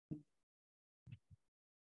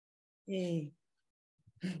Yay.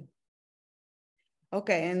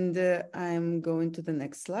 Okay, and I'm going to the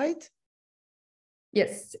next slide.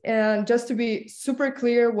 Yes, and just to be super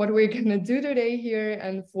clear what we're going to do today here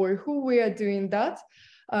and for who we are doing that.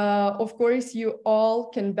 Of course, you all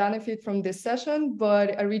can benefit from this session,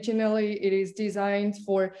 but originally it is designed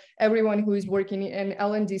for everyone who is working in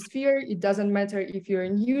L&D sphere. It doesn't matter if you're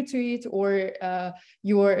new to it or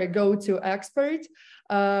you are a go-to expert.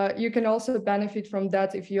 You can also benefit from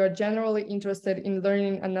that if you are generally interested in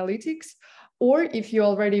learning analytics, or if you're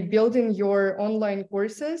already building your online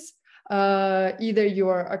courses. Either you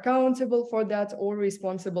are accountable for that or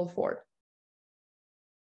responsible for.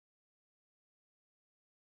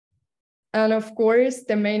 And of course,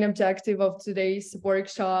 the main objective of today's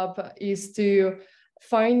workshop is to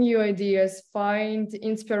find new ideas, find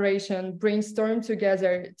inspiration, brainstorm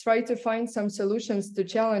together, try to find some solutions to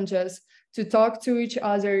challenges, to talk to each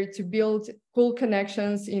other, to build cool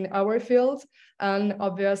connections in our field, and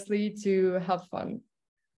obviously to have fun.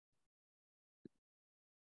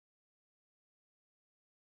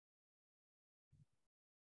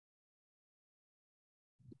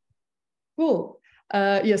 Cool.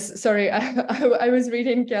 Yes, sorry, I was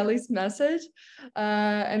reading Kelly's message,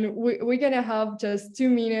 and we're gonna have just 2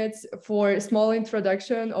 minutes for a small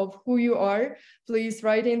introduction of who you are. Please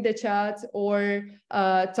write in the chat or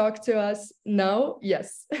talk to us now.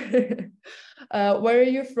 Yes. Where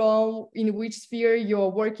are you from? In which sphere you're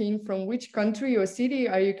working? From which country or city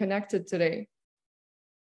are you connected today?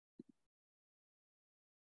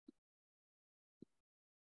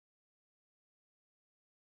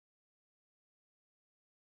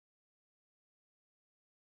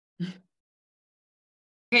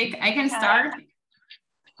 Okay, I can start.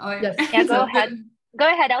 Yes. Yeah, go ahead. Go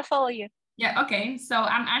ahead, I'll follow you. Yeah, okay. So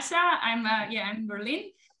I'm Asha. I'm in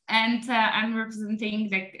Berlin, and I'm representing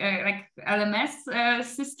like LMS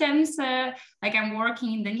systems. Like I'm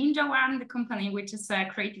working in the Ninja One, the company which is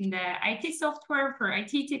creating the IT software for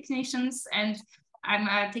IT technicians, and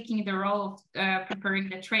I'm taking the role of preparing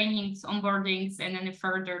the trainings, onboardings, and any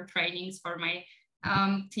further trainings for my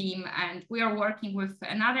team. And we are working with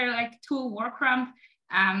another like tool, Workademy.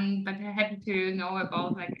 But I'm happy to know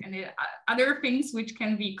about like any other things which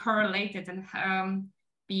can be correlated and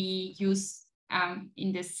be used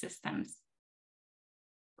in these systems.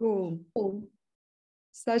 Cool.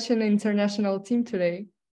 Such an international team today.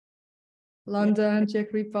 London,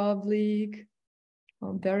 Czech Republic,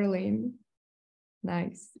 Berlin.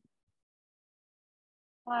 Nice.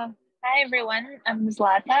 Hi everyone, I'm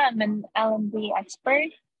Zlata. I'm an L&D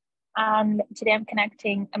expert. And today I'm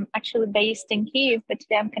actually based in Kyiv, but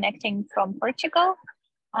today I'm connecting from Portugal.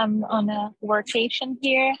 I'm on a workation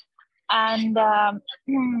here. And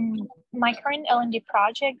my current L&D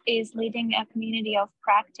project is leading a community of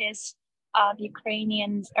practice of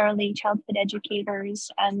Ukrainian early childhood educators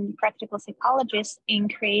and practical psychologists in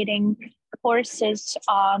creating courses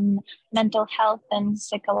on mental health and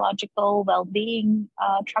psychological well-being,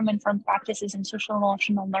 trauma-informed practices and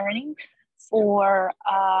social-emotional learning for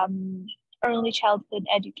early childhood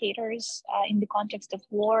educators in the context of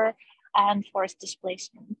war and forced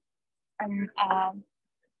displacement. I'm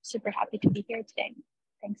super happy to be here today.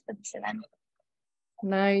 Thanks for this event.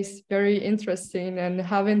 Nice, very interesting. And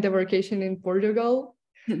having the vacation in Portugal,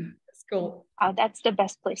 that's cool. Oh, that's the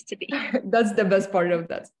best place to be. That's the best part of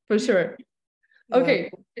that, for sure. Okay,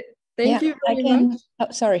 thank you very much. Oh,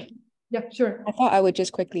 sorry. Yeah, sure. I thought I would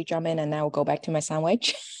just quickly jump in and now go back to my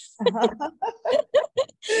sandwich.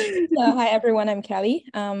 So, hi everyone, I'm Kelly.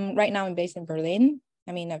 Right now I'm based in Berlin.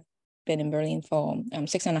 I mean, I've been in Berlin for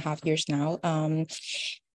 6.5 years now.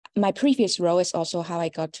 My previous role is also how I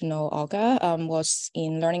got to know Olga, was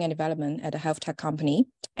in learning and development at a health tech company.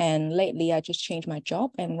 And lately I just changed my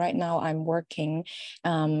job. And right now I'm working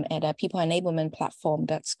at a people enablement platform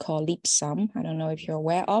that's called LeapSum. I don't know if you're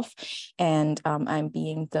aware of. And I'm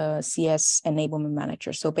being the CS enablement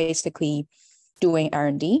manager. So basically doing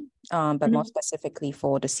R&D, but more specifically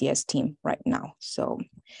for the CS team right now. So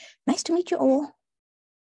nice to meet you all.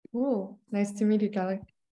 Cool. Nice to meet you, Kelly.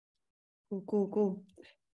 Cool.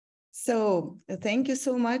 So thank you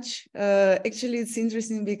so much. Actually, it's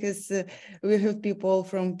interesting because we have people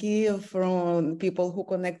from Kyiv, from people who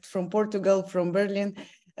connect from Portugal, from Berlin.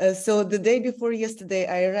 So the day before yesterday,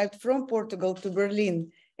 I arrived from Portugal to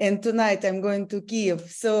Berlin, and tonight I'm going to Kyiv.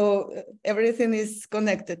 So everything is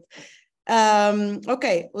connected.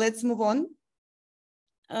 Okay, let's move on.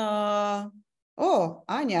 Oh,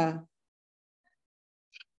 Anya.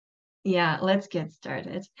 Yeah, let's get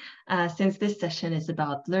started. Since this session is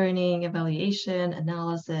about learning, evaluation,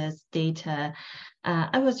 analysis, data,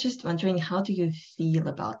 I was just wondering, how do you feel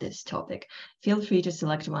about this topic? Feel free to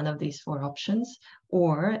select one of these 4 options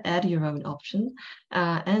or add your own option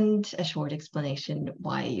and a short explanation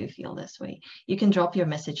why you feel this way. You can drop your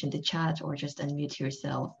message in the chat or just unmute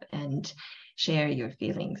yourself and share your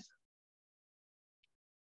feelings.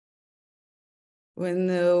 When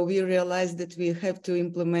we realized that we have to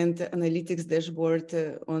implement analytics dashboard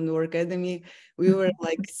on Workademy, we were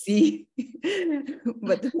like C,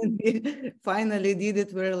 but when we finally did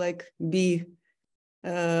it, we're like B.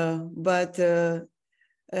 But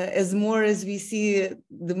as more as we see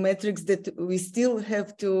the metrics that we still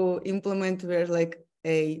have to implement, we're like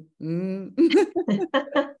A. Well,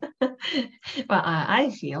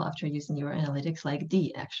 I feel after using your analytics like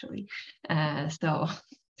D, actually. So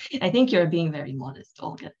I think you're being very modest,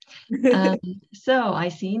 Olga. So I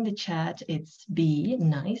see in the chat it's B,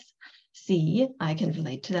 nice. C, I can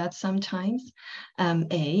relate to that sometimes.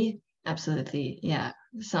 A, absolutely, yeah.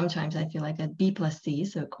 Sometimes I feel like a B plus C,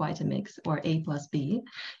 so quite a mix, or A plus B.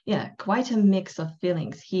 Yeah, quite a mix of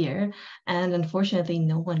feelings here. And unfortunately,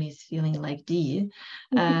 no one is feeling like D.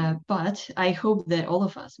 But I hope that all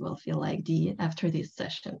of us will feel like D after this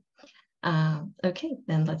session. Okay,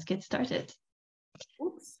 then let's get started.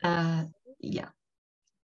 Yeah.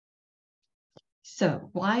 So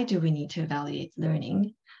why do we need to evaluate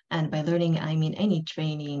learning? And by learning, I mean any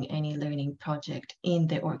training, any learning project in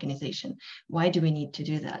the organization. Why do we need to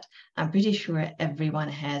do that? I'm pretty sure everyone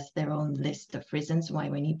has their own list of reasons why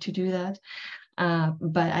we need to do that.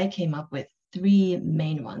 But I came up with 3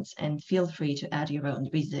 main ones, and feel free to add your own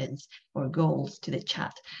reasons or goals to the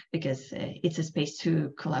chat, because it's a space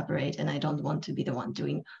to collaborate and I don't want to be the one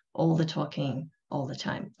doing all the talking all the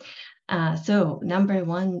time. So number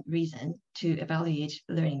 1 reason to evaluate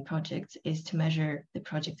learning projects is to measure the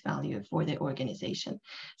project value for the organization.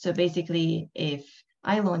 So basically, if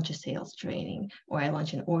I launch a sales training or I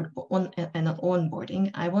launch an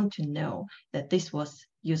onboarding, I want to know that this was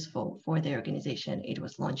useful for the organization it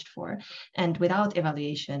was launched for. And without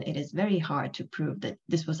evaluation, it is very hard to prove that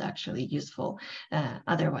this was actually useful.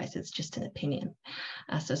 Otherwise, it's just an opinion.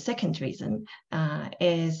 So second reason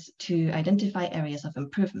is to identify areas of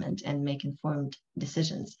improvement and make informed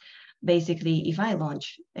decisions. Basically, if I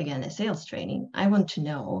launch, again, a sales training, I want to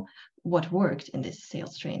know what worked in this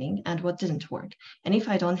sales training and what didn't work. And if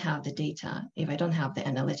I don't have the data, if I don't have the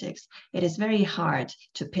analytics, it is very hard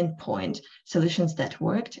to pinpoint solutions that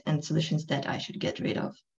worked and solutions that I should get rid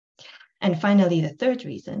of. And finally, the third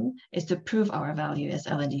reason is to prove our value as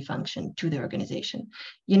L&D function to the organization.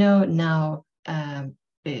 You know, now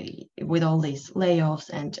with all these layoffs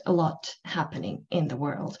and a lot happening in the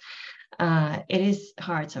world, it is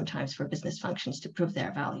hard sometimes for business functions to prove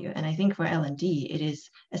their value. And I think for L&D, it is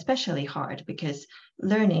especially hard because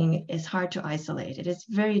learning is hard to isolate. It is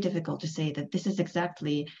very difficult to say that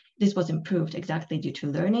this was improved exactly due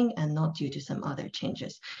to learning and not due to some other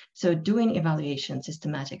changes. So doing evaluation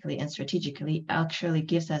systematically and strategically actually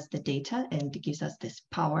gives us the data and gives us this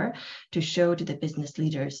power to show to the business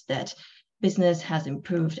leaders that business has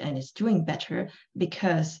improved and is doing better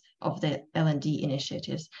because of the L&D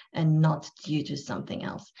initiatives and not due to something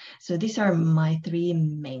else. So these are my 3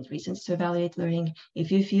 main reasons to evaluate learning.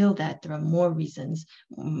 If you feel that there are more reasons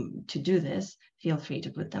to do this, feel free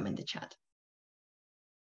to put them in the chat.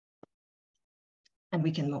 And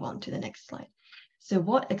we can move on to the next slide. So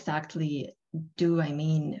what exactly do I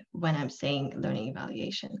mean when I'm saying learning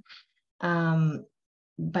evaluation?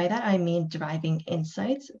 By that, I mean deriving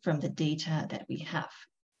insights from the data that we have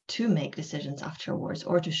to make decisions afterwards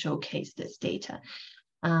or to showcase this data.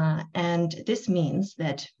 And this means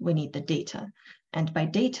that we need the data. And by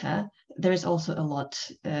data, there's also a lot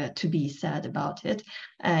to be said about it.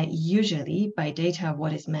 Usually by data,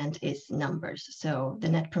 what is meant is numbers. So the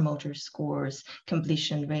net promoter scores,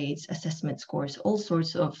 completion rates, assessment scores, all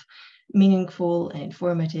sorts of meaningful and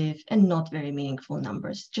informative and not very meaningful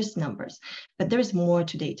numbers, just numbers. But there's more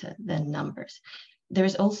to data than numbers.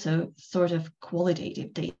 There's also sort of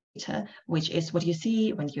qualitative data, which is what you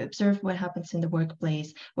see when you observe what happens in the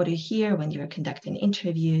workplace, what you hear when you're conducting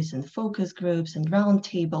interviews and focus groups and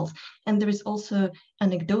roundtables. And there is also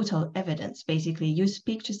anecdotal evidence. Basically, you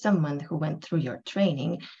speak to someone who went through your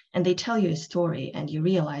training and they tell you a story, and you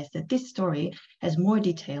realize that this story has more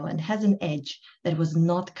detail and has an edge that was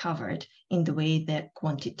not covered in the way that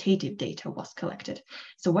quantitative data was collected.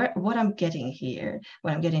 So what I'm getting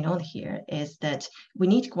on here is that we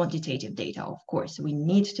need quantitative data, of course. We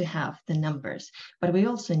need to have the numbers, but we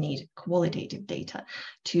also need qualitative data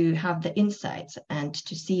to have the insights and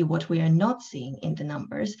to see what we are not seeing in the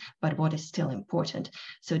numbers, but what is still important.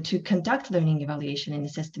 So to conduct learning evaluation in a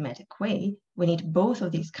systematic way, we need both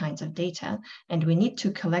of these kinds of data, and we need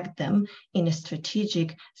to collect them in a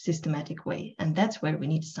strategic, systematic way. And that's where we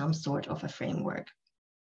need some sort of a framework.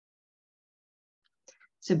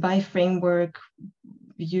 So by framework,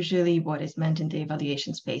 usually what is meant in the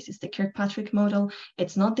evaluation space is the Kirkpatrick model.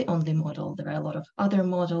 It's not the only model. There are a lot of other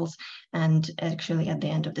models. And actually at the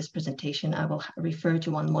end of this presentation, I will refer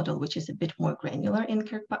to one model which is a bit more granular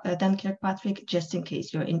than Kirkpatrick, just in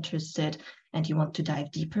case you're interested and you want to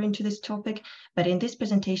dive deeper into this topic. But in this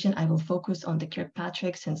presentation, I will focus on the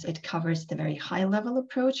Kirkpatrick since it covers the very high level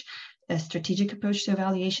approach, a strategic approach to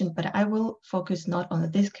evaluation, but I will focus not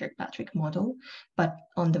on this Kirkpatrick model, but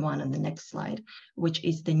on the one on the next slide, which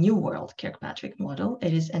is the New World Kirkpatrick model.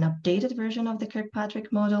 It is an updated version of the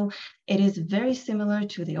Kirkpatrick model. It is very similar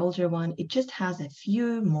to the older one. It just has a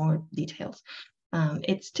few more details.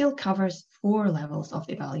 It still covers 4 levels of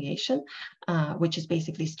evaluation, which is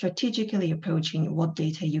basically strategically approaching what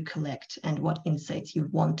data you collect and what insights you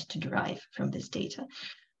want to derive from this data.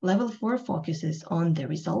 Level 4 focuses on the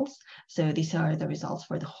results. So these are the results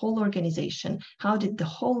for the whole organization. How did the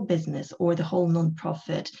whole business or the whole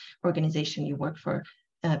nonprofit organization you work for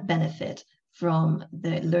benefit from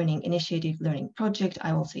the learning initiative, learning project,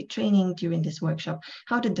 I will say training during this workshop?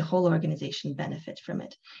 How did the whole organization benefit from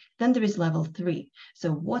it? Then there is level 3.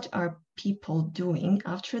 So what are people doing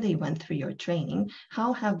after they went through your training?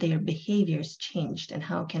 How have their behaviors changed, and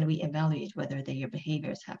how can we evaluate whether their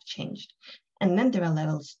behaviors have changed? And then there are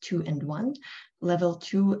levels 2 and 1. Level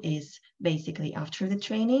 2 is basically after the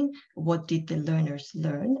training, what did the learners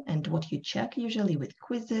learn and what you check usually with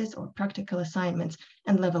quizzes or practical assignments.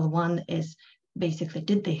 And level 1 is basically,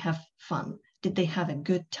 did they have fun? Did they have a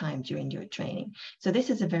good time during your training? So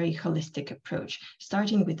this is a very holistic approach,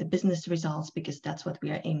 starting with the business results because that's what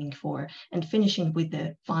we are aiming for, and finishing with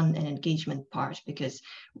the fun and engagement part because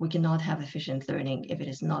we cannot have efficient learning if it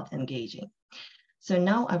is not engaging. So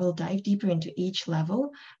now I will dive deeper into each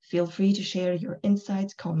level. Feel free to share your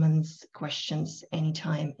insights, comments, questions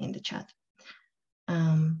anytime in the chat.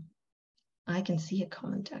 I can see a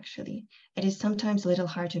comment actually. It is sometimes a little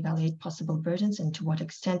hard to evaluate possible burdens and to what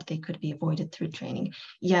extent they could be avoided through training.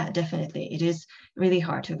 Yeah, definitely. It is really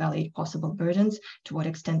hard to evaluate possible burdens, to what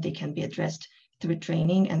extent they can be addressed through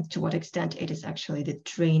training, and to what extent it is actually the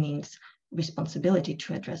training's responsibility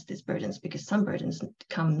to address these burdens, because some burdens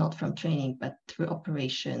come not from training but through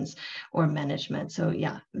operations or management. So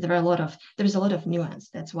yeah, there's a lot of nuance.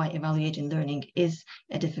 That's why evaluating learning is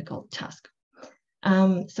a difficult task.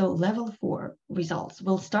 So level 4, results.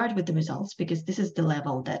 We'll start with the results because this is the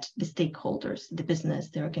level that the stakeholders, the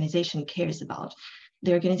business, the organization cares about.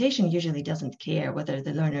 The organization usually doesn't care whether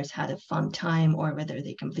the learners had a fun time or whether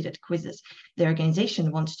they completed quizzes. The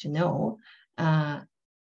organization wants to know,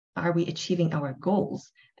 are we achieving our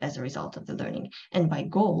goals as a result of the learning? And by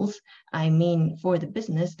goals, I mean for the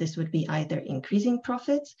business, this would be either increasing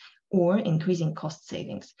profits or increasing cost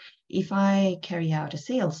savings. If I carry out a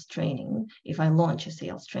sales training, if I launch a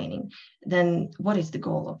sales training, then what is the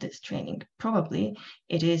goal of this training? Probably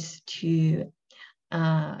it is to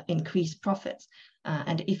increase profits.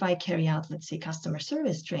 And if I carry out, let's say, customer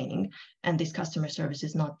service training, and this customer service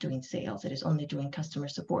is not doing sales, it is only doing customer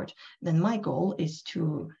support, then my goal is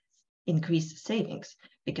to increase savings,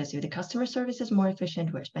 because if the customer service is more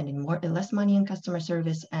efficient, we're spending less money on customer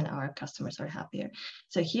service and our customers are happier.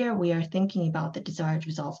 So here we are thinking about the desired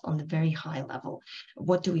results on the very high level.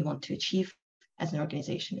 What do we want to achieve as an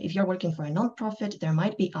organization? If you're working for a nonprofit, there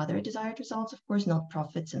might be other desired results, of course, not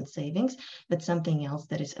profits and savings, but something else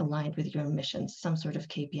that is aligned with your missions, some sort of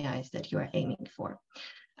KPIs that you are aiming for.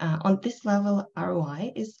 On this level,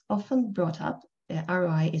 ROI is often brought up.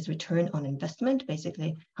 ROI is return on investment,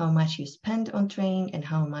 basically how much you spend on training and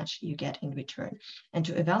how much you get in return. And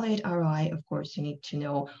to evaluate ROI, of course, you need to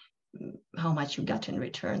know how much you got in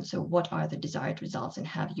return. So what are the desired results and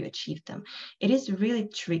have you achieved them? It is really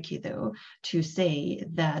tricky, though, to say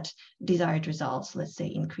that desired results, let's say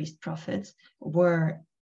increased profits, were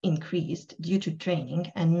increased due to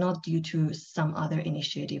training and not due to some other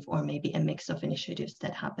initiative, or maybe a mix of initiatives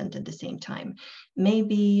that happened at the same time.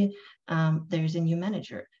 Maybe there's a new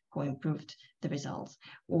manager who improved the results.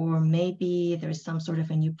 Or maybe there is some sort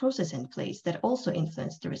of a new process in place that also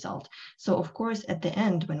influenced the result. So of course, at the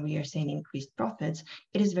end, when we are saying increased profits,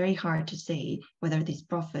 it is very hard to say whether these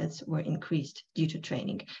profits were increased due to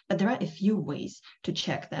training. But there are a few ways to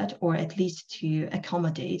check that, or at least to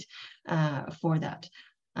accommodate for that.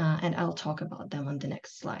 And I'll talk about them on the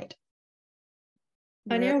next slide.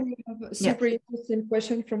 Anya, we have a super interesting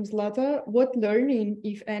question from Zlata. What learning,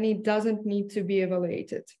 if any, doesn't need to be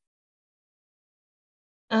evaluated?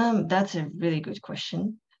 That's a really good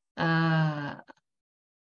question. And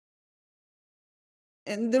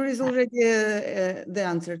there is already the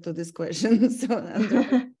answer to this question. So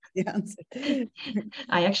the answer.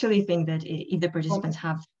 I actually think that if the participants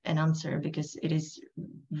have an answer, because it is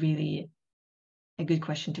really a good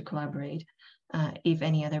question to collaborate. If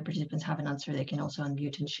any other participants have an answer, they can also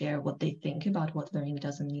unmute and share what they think about what learning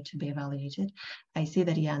doesn't need to be evaluated. I see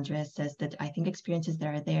that Andres says that I think experiences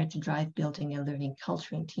that are there to drive building a learning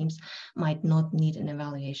culture in teams might not need an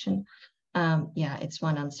evaluation. Yeah, it's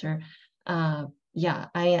one answer. Yeah,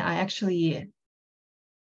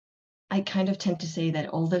 I kind of tend to say that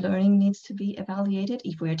all the learning needs to be evaluated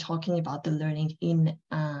if we're talking about the learning in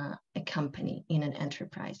a company, in an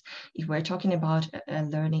enterprise. If we're talking about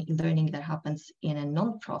learning that happens in a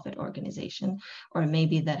non-profit organization, or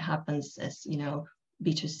maybe that happens as, you know,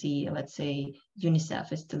 B2C, let's say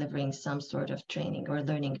UNICEF is delivering some sort of training or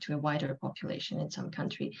learning to a wider population in some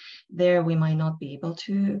country, there we might not be able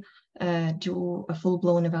to do a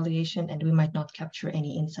full-blown evaluation, and we might not capture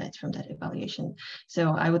any insights from that evaluation.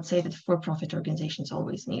 So I would say that for-profit organizations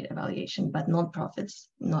always need evaluation, but non-profits,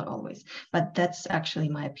 not always. But that's actually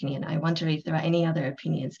my opinion. I wonder if there are any other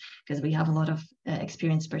opinions, because we have a lot of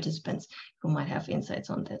experienced participants who might have insights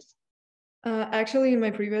on this. Actually, in my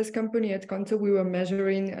previous company at Conto, we were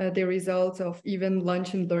measuring the results of even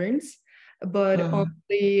lunch and learns, but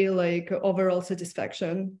only like overall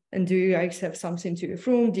satisfaction. And do you guys have something to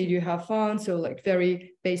improve? Did you have fun? So like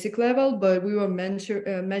very basic level, but we were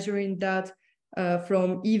measuring that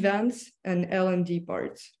from events and L&D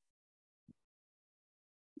parts.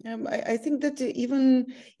 I think that even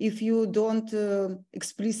if you don't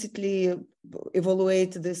explicitly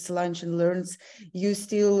evaluate this lunch and learns, you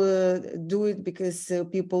still do it because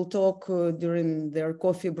people talk during their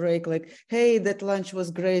coffee break, like, hey, that lunch was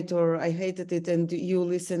great, or I hated it, and you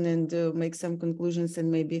listen and make some conclusions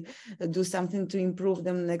and maybe do something to improve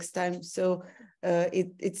them next time. So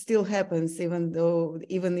it still happens, even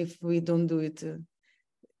if we don't do it.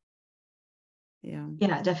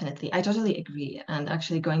 Yeah, definitely. I totally agree. And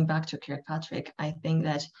actually going back to Kirkpatrick, I think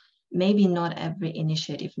that maybe not every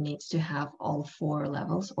initiative needs to have all 4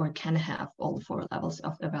 levels or can have all 4 levels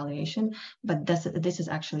of evaluation, but this is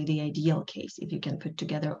actually the ideal case if you can put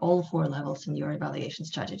together all 4 levels in your evaluation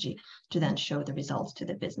strategy to then show the results to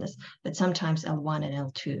the business. But sometimes L1 and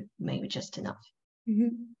L2 may be just enough.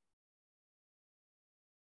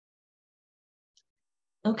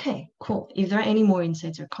 Okay, cool. If there are any more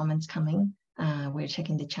insights or comments coming, we're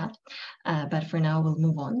checking the chat, but for now we'll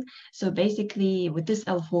move on. So basically with this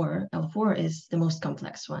L4 is the most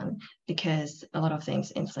complex one because a lot of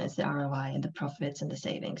things influence the ROI and the profits and the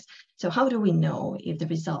savings. So how do we know if the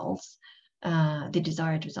results, the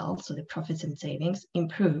desired results, so the profits and savings,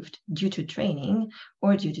 improved due to training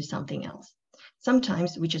or due to something else?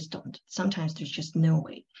 Sometimes we just don't. Sometimes there's just no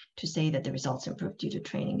way to say that the results improved due to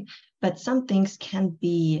training. But some things can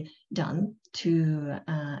be done to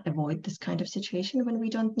avoid this kind of situation when we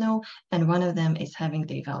don't know. And one of them is having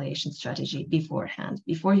the evaluation strategy beforehand.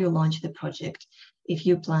 Before you launch the project, if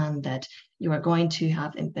you plan that you are going to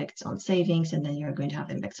have impacts on savings, and then you're going to have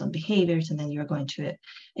impacts on behaviors, and then you're going to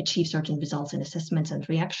achieve certain results in assessments and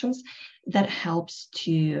reactions, that helps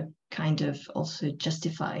to kind of also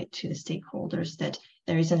justify to the stakeholders that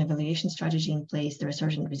there is an evaluation strategy in place, there are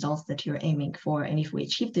certain results that you're aiming for, and if we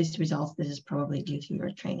achieve these results, this is probably due to your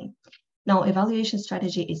training. Now, evaluation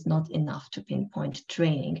strategy is not enough to pinpoint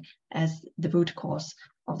training as the root cause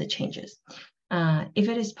of the changes. If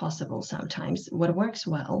it is possible, sometimes what works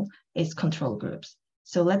well is control groups.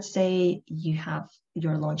 So let's say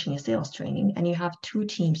you're launching a sales training and you have 2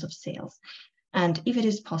 teams of sales. And if it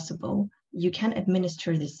is possible, you can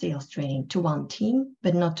administer the sales training to one team,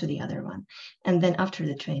 but not to the other one. And then after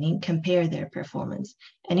the training, compare their performance.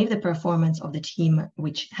 And if the performance of the team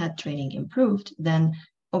which had training improved, then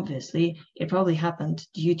obviously it probably happened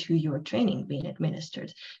due to your training being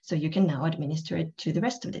administered. So you can now administer it to the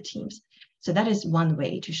rest of the teams. So that is one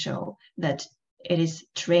way to show that it is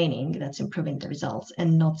training that's improving the results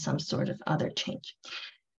and not some sort of other change.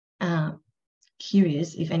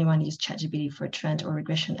 curious if anyone used ChatGPT for trend or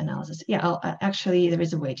regression analysis. Yeah, actually, there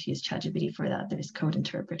is a way to use ChatGPT for that. There is Code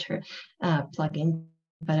Interpreter plugin,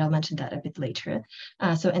 but I'll mention that a bit later.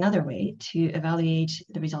 So another way to evaluate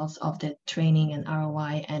the results of the training and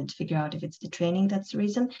ROI and figure out if it's the training that's the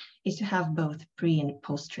reason is to have both pre and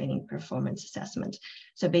post-training performance assessment.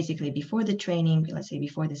 So basically before the training, let's say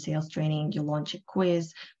before the sales training, you launch a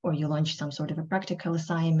quiz or you launch some sort of a practical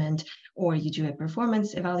assignment, or you do a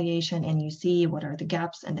performance evaluation and you see what are the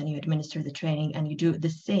gaps, and then you administer the training and you do the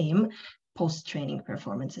same post-training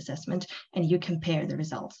performance assessment and you compare the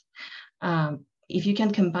results. If you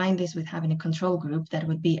can combine this with having a control group, that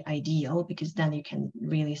would be ideal, because then you can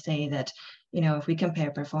really say that, you know, if we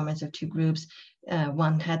compare performance of two groups,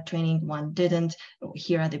 one had training, one didn't.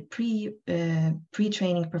 Here are the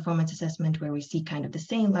pre-training performance assessment where we see kind of the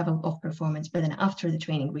same level of performance, but then after the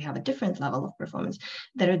training, we have a different level of performance.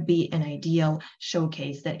 That would be an ideal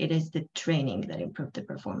showcase that it is the training that improved the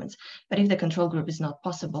performance. But if the control group is not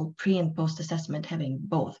possible, pre and post assessment, having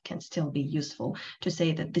both can still be useful to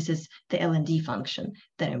say that this is the L&D function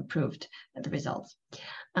that improved the results.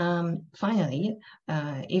 Finally,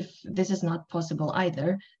 if this is not possible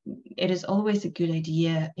either, it is always a good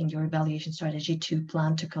idea in your evaluation strategy to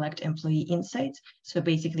plan to collect employee insights. So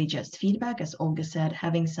basically just feedback, as Olga said,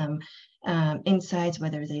 having some insights,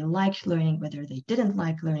 whether they liked learning, whether they didn't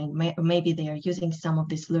like learning, or maybe they are using some of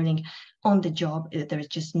this learning on the job. There's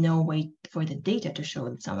just no way for the data to show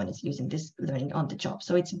that someone is using this learning on the job.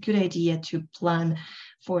 So it's a good idea to plan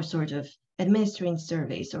for sort of administering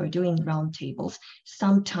surveys or doing roundtables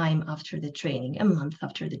sometime after the training, a month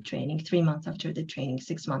after the training, 3 months after the training,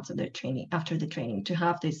 6 months of the training, after the training, to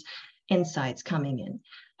have these insights coming in.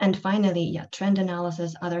 And finally, yeah, trend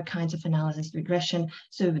analysis, other kinds of analysis, regression.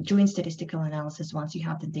 So doing statistical analysis once you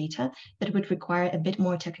have the data, that would require a bit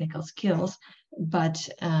more technical skills. But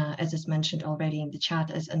as is mentioned already in the chat,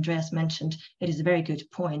 as Andreas mentioned, it is a very good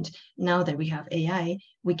point. Now that we have AI,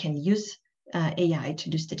 we can use AI to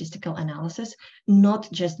do statistical analysis,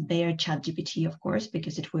 not just bare ChatGPT, of course,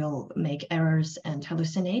 because it will make errors and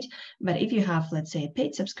hallucinate. But if you have, let's say, a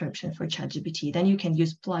paid subscription for ChatGPT, then you can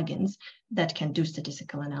use plugins that can do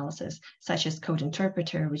statistical analysis, such as Code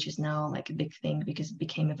Interpreter, which is now like a big thing because it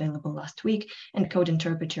became available last week. And Code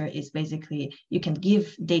Interpreter is basically, you can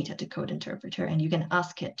give data to Code Interpreter and you can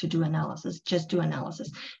ask it to do analysis, just do analysis,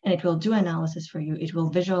 and it will do analysis for you. It will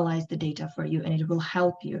visualize the data for you, and it will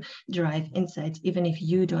help you derive insights, even if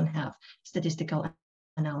you don't have statistical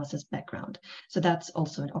analysis background. So that's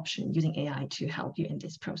also an option, using AI to help you in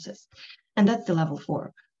this process. And that's the level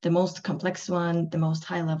 4. The most complex one, the most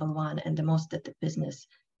high level one, and the most that the business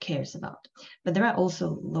cares about. But there are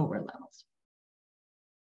also lower levels.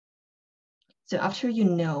 So after you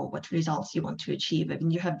know what results you want to achieve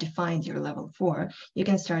and you have defined your level 4, you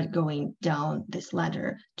can start going down this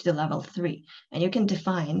ladder to the level 3. And you can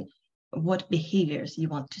define what behaviors you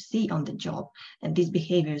want to see on the job. And these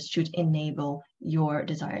behaviors should enable your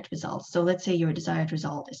desired results. So let's say your desired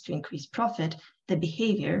result is to increase profit. The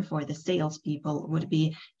behavior for the salespeople would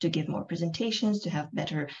be to give more presentations, to have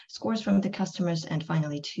better scores from the customers, and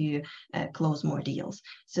finally to close more deals.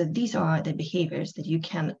 So these are the behaviors that you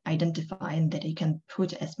can identify and that you can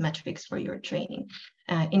put as metrics for your training.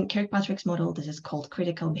 In Kirkpatrick's model, this is called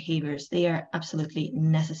critical behaviors. They are absolutely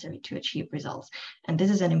necessary to achieve results. And this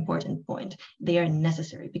is an important point. They are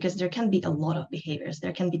necessary because there can be a lot of behaviors.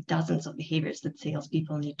 There can be dozens of behaviors that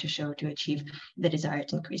salespeople need to show to achieve the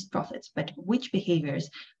desired increased profits. But which behaviors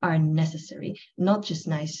are necessary, not just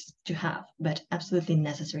nice to have, but absolutely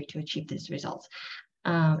necessary to achieve these results?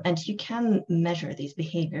 And you can measure these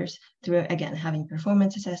behaviors through, again, having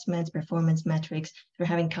performance assessments, performance metrics, through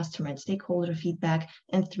having customer and stakeholder feedback,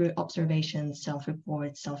 and through observations,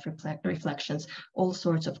 self-reports, self-reflections, all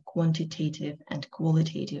sorts of quantitative and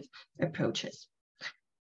qualitative approaches.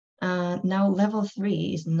 Now, level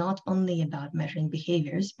 3 is not only about measuring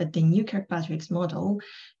behaviors, but the new Kirkpatrick's model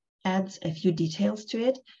adds a few details to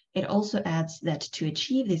it. It also adds that to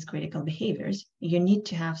achieve these critical behaviors, you need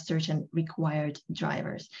to have certain required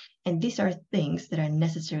drivers. And these are things that are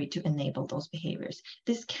necessary to enable those behaviors.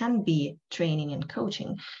 This can be training and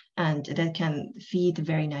coaching, and that can feed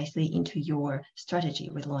very nicely into your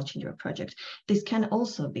strategy with launching your project. This can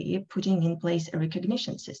also be putting in place a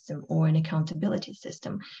recognition system or an accountability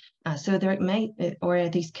system. So there may, or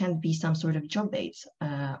these can be some sort of job aids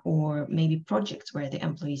or maybe projects where the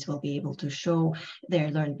employees will be able to show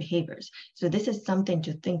their learned behaviors. So this is something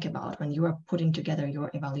to think about when you are putting together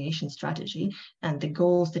your evaluation strategy and the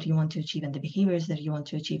goals that you want to achieve and the behaviors that you want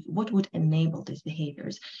to achieve. What would enable these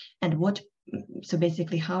behaviors, and what So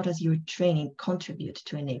basically, how does your training contribute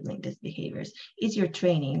to enabling these behaviors? Is your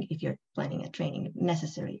training, if you're planning a training,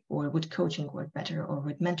 necessary, or would coaching work better, or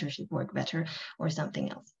would mentorship work better, or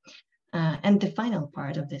something else? And the final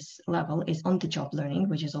part of this level is on-the-job learning,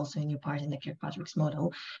 which is also a new part in the Kirkpatrick's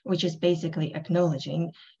model, which is basically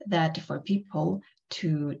acknowledging that for people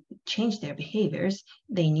to change their behaviors,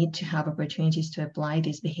 they need to have opportunities to apply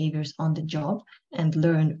these behaviors on the job and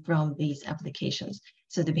learn from these applications.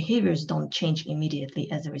 So the behaviors don't change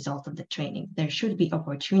immediately as a result of the training. There should be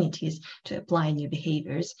opportunities to apply new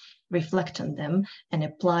behaviors, reflect on them, and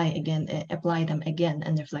apply them again,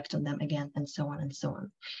 and reflect on them again, and so on and so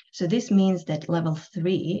on. So this means that level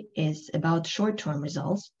 3 is about short-term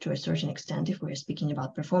results to a certain extent, if we're speaking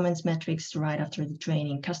about performance metrics right after the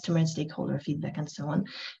training, customer and stakeholder feedback, and so on.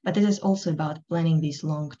 But this is also about planning these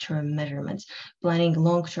long-term measurements, planning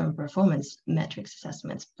long-term performance metrics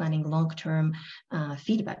assessments, planning long-term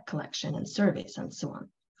feedback collection and surveys, and so on.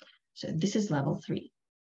 So this is level 3.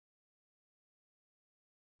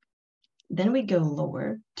 Then we go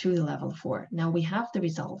lower to level 4. Now we have the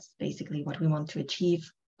results, basically what we want to achieve,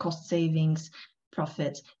 cost savings,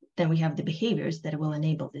 profits. Then we have the behaviors that will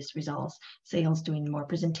enable these results. Sales doing more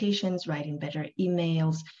presentations, writing better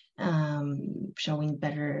emails, showing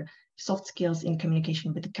better soft skills in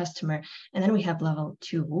communication with the customer. And then we have level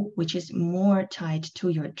 2, which is more tied to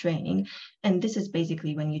your training. And this is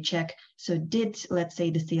basically when you check, so did, let's say,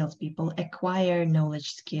 the salespeople acquire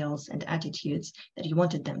knowledge, skills, and attitudes that you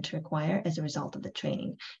wanted them to acquire as a result of the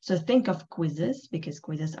training? So think of quizzes, because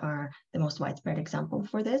quizzes are the most widespread example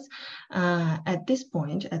for this. At this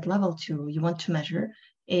point, at level 2, you want to measure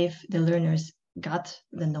if the learners got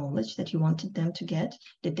the knowledge that you wanted them to get.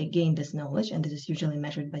 Did they gain this knowledge? And this is usually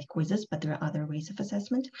measured by quizzes, but there are other ways of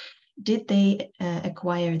assessment. Did they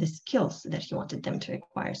acquire the skills that you wanted them to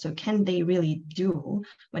acquire? So can they really do,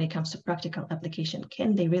 when it comes to practical application,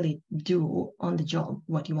 can they really do on the job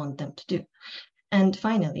what you want them to do? And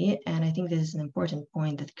finally, and I think this is an important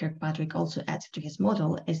point that Kirkpatrick also adds to his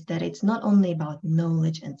model, is that it's not only about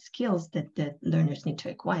knowledge and skills that the learners need to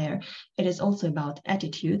acquire, it is also about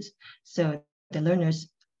attitudes. So the learners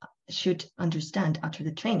should understand after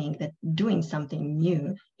the training that doing something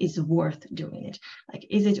new is worth doing it. Like,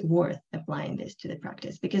 is it worth applying this to the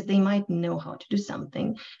practice? Because they might know how to do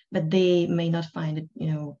something, but they may not find it,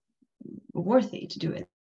 worthy to do it.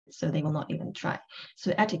 So they will not even try.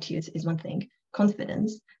 So attitudes is one thing.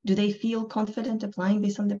 Confidence. Do they feel confident applying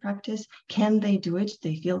this on the practice? Can they do it? Do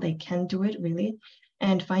they feel they can do it really?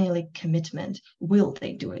 And finally, commitment. Will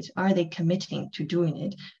they do it? Are they committing to doing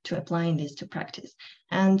it, to applying this to practice?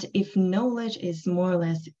 And if knowledge is more or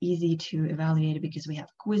less easy to evaluate because we have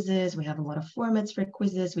quizzes, we have a lot of formats for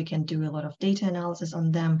quizzes, we can do a lot of data analysis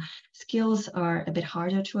on them. Skills are a bit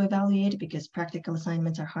harder to evaluate because practical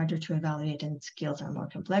assignments are harder to evaluate and skills are more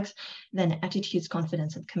complex. Then attitudes,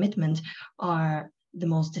 confidence, and commitment are the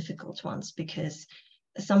most difficult ones, because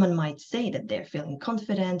someone might say that they're feeling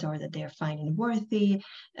confident or that they're finding worthy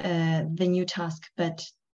the new task, but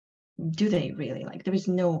do they really? Like, there is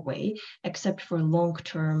no way except for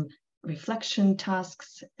long-term reflection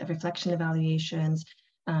tasks, reflection evaluations,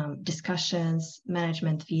 discussions,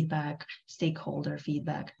 management feedback, stakeholder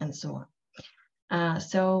feedback, and so on.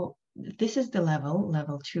 So this is the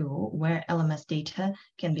level 2, where LMS data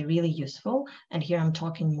can be really useful. And here I'm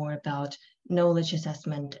talking more about knowledge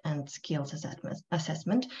assessment and skills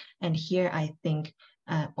assessment. And here I think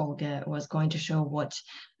Olga was going to show what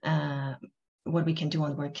we can do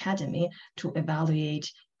on Workademy to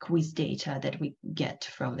evaluate quiz data that we get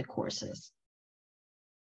from the courses.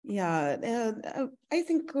 Yeah, I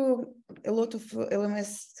think a lot of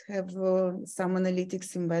LMS have some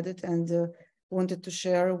analytics embedded, and wanted to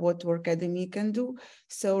share what Workademy can do.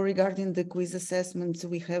 So regarding the quiz assessments,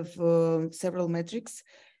 we have several metrics.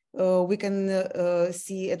 We can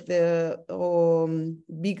see at the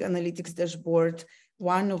big analytics dashboard,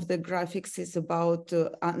 one of the graphics is about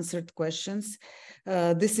answered questions.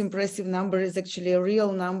 This impressive number is actually a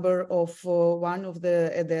real number of one of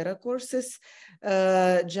the EDERA courses.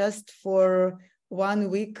 Just for 1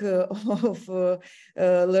 week of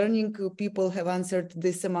learning, people have answered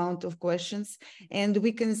this amount of questions. And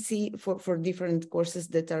we can see for different courses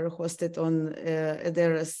that are hosted on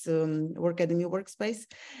EDERA's Workademy workspace.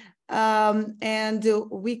 And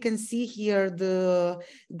we can see here the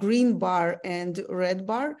green bar and red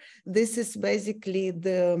bar. This is basically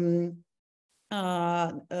the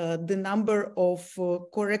the number of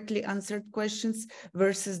correctly answered questions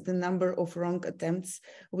versus the number of wrong attempts.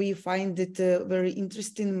 We find it a very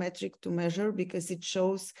interesting metric to measure because it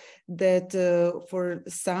shows that for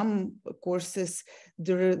some courses,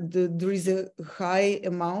 there is a high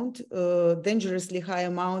amount, dangerously high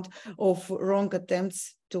amount of wrong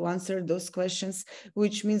attempts to answer those questions,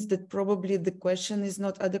 which means that probably the question is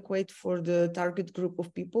not adequate for the target group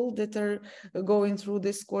of people that are going through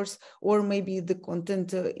this course, or maybe the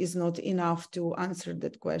content is not enough to answer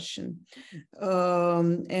that question.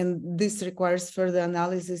 And this requires further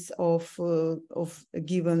analysis of a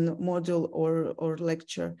given module or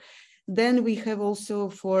lecture. Then we have also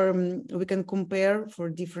we can compare for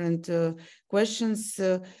different questions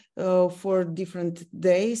for different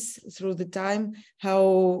days through the time,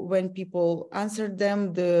 how when people answered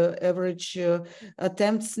them, the average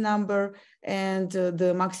attempts number and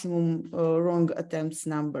the maximum wrong attempts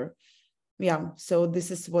number. Yeah, so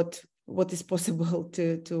this is what is possible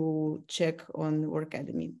to check on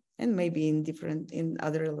Workademy and maybe in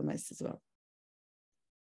other LMS as well.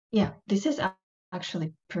 Yeah, this is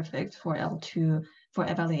actually perfect for L2, for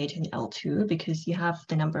evaluating L2, because you have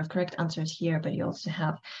the number of correct answers here, but you also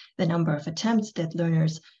have the number of attempts that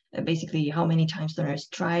learners, basically how many times learners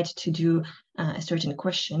tried to do a certain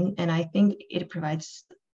question. And I think it provides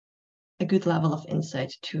a good level of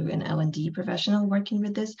insight to an L&D professional working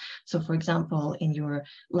with this. So for example, in your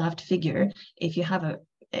left figure, if you have a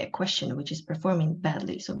question which is performing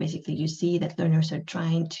badly, so basically you see that learners are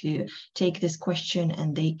trying to take this question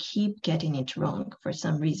and they keep getting it wrong for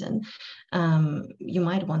some reason, you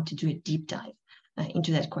might want to do a deep dive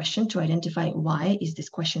into that question to identify why is this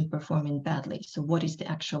question performing badly. So what is the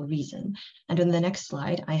actual reason? And on the next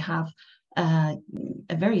slide, I have a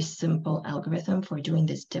very simple algorithm for doing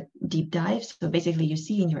this deep dive. So basically you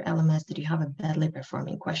see in your LMS that you have a badly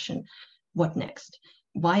performing question. What next?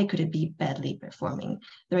 Why could it be badly performing?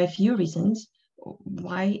 There are a few reasons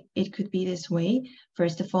why it could be this way.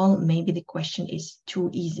 First of all, maybe the question is too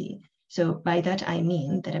easy. So by that, I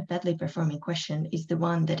mean that a badly performing question is the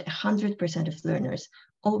one that 100% of learners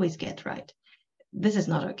always get right. This is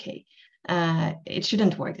not okay. It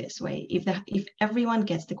shouldn't work this way. If everyone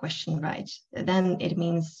gets the question right, then it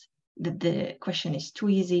means that the question is too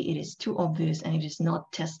easy, it is too obvious, and it is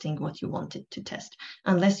not testing what you wanted to test,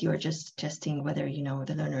 unless you're just testing whether, you know,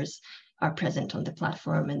 the learners are present on the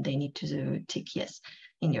platform and they need to tick yes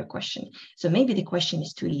in your question. So maybe the question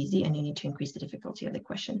is too easy and you need to increase the difficulty of the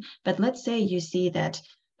question. But let's say you see that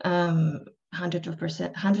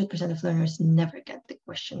 100% of learners never get the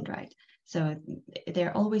question right. So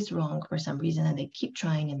they're always wrong for some reason and they keep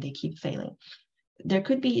trying and they keep failing. There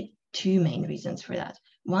could be two main reasons for that.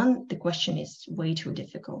 One, the question is way too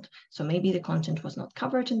difficult. So maybe the content was not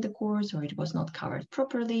covered in the course, or it was not covered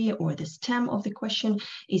properly, or the stem of the question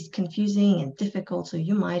is confusing and difficult. So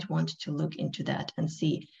you might want to look into that and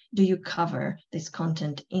see, do you cover this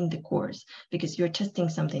content in the course? Because you're testing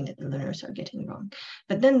something that the learners are getting wrong.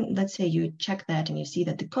 But then let's say you check that and you see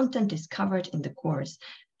that the content is covered in the course,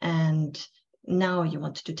 and now you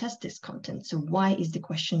want to test this content. So why is the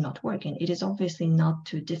question not working? It is obviously not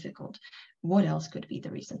too difficult. What else could be the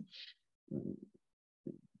reason?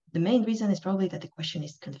 The main reason is probably that the question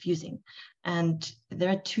is confusing. And there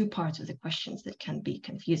are two parts of the questions that can be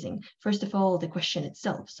confusing. First of all, the question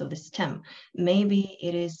itself, so the stem. Maybe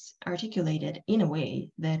it is articulated in a way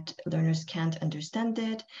that learners can't understand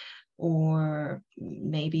it, or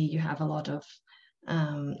maybe you have a lot of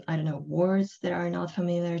I don't know, words that are not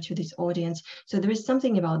familiar to this audience. So there is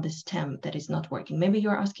something about the stem that is not working. Maybe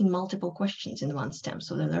you're asking multiple questions in one stem,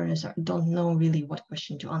 so the learners don't know really what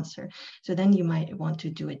question to answer. So then you might want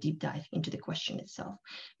to do a deep dive into the question itself.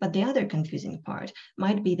 But the other confusing part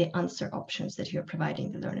might be the answer options that you're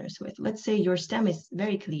providing the learners with. Let's say your stem is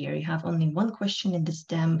very clear. You have only one question in the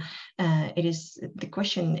stem. The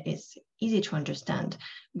question is easy to understand,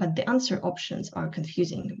 but the answer options are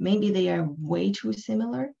confusing. Maybe they are way too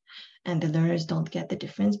similar and the learners don't get the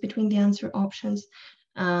difference between the answer options.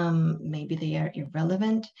 Maybe they are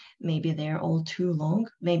irrelevant. Maybe they are all too long.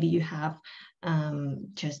 Maybe you have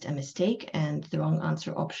just a mistake and the wrong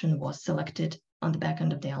answer option was selected on the back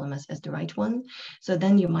end of the LMS as the right one. So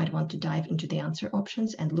then you might want to dive into the answer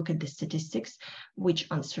options and look at the statistics, which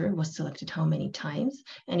answer was selected how many times.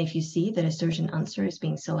 And if you see that a certain answer is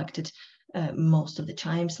being selected most of the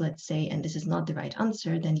times, let's say, and this is not the right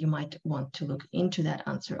answer, then you might want to look into that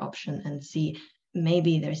answer option and see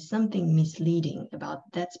maybe there's something misleading about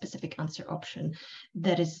that specific answer option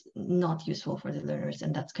that is not useful for the learners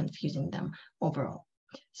and that's confusing them overall.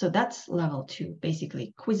 So that's level 2,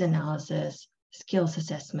 basically quiz analysis, skills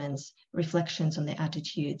assessments, reflections on the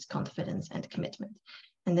attitudes, confidence, and commitment.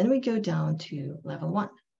 And then we go down to level 1.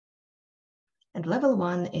 And level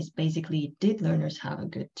 1 is basically, did learners have a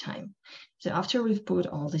good time? So after we've put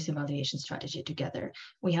all this evaluation strategy together,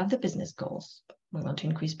 we have the business goals. We want to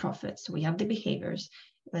increase profits. We have the behaviors.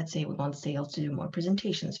 Let's say we want sales to do more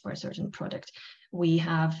presentations for a certain product. We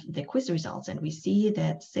have the quiz results, and we see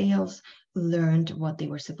that sales learned what they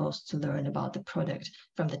were supposed to learn about the product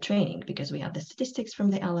from the training, because we have the statistics from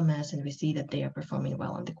the LMS, and we see that they are performing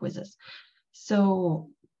well on the quizzes. So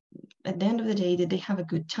at the end of the day, did they have a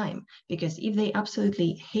good time? Because if they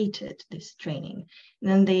absolutely hated this training,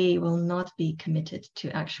 then they will not be committed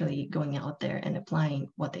to actually going out there and applying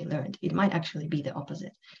what they learned. It might actually be the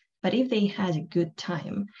opposite. But if they had a good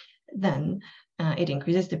time, then it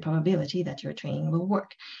increases the probability that your training will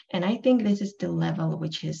work. And I think this is the level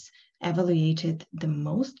which is evaluated the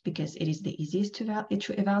most, because it is the easiest to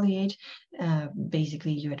evaluate.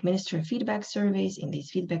 Basically, you administer feedback surveys. In these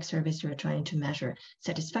feedback surveys, you're trying to measure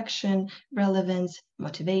satisfaction, relevance,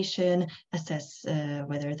 motivation, assess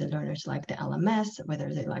whether the learners like the LMS,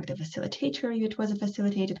 whether they like the facilitator, if it was a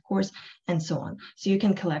facilitated course, and so on. So you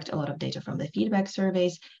can collect a lot of data from the feedback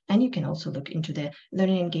surveys, and you can also look into the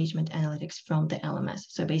learning engagement analytics from the LMS.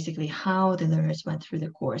 So basically how the learners went through the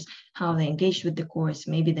course, how they engaged with the course.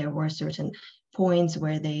 Maybe there were certain points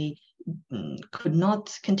where they could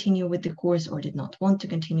not continue with the course or did not want to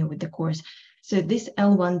continue with the course. So this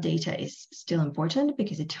L1 data is still important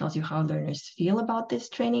because it tells you how learners feel about this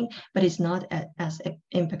training, but it's not as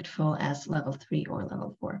impactful as level 3 or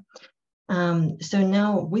level 4. So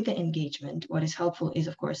now with the engagement, what is helpful is,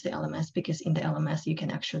 of course, the LMS, because in the LMS, you can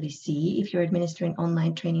actually see, if you're administering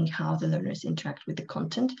online training, how the learners interact with the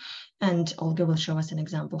content. And Olga will show us an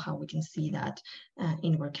example how we can see that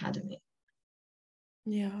in Workademy.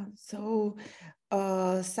 Yeah, so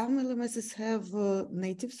some LMSs have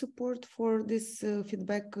native support for this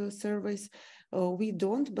feedback surveys. We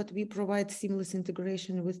don't, but we provide seamless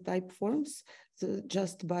integration with type forms. So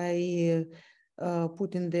just by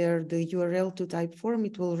putting there the URL to type form,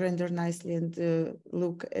 it will render nicely and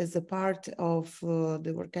look as a part of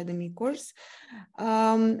the Workademy course.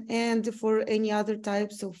 And for any other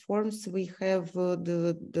types of forms, we have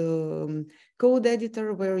the code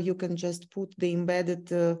editor, where you can just put the embedded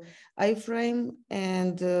iframe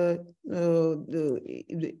and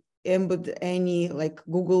embed any like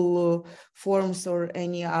Google forms or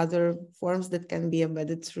any other forms that can be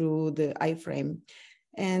embedded through the iframe.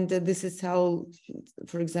 And this is how,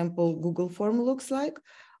 for example, Google form looks like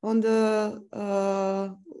on the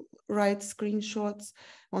right screenshots,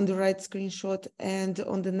 on the right screenshot. And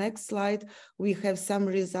on the next slide, we have some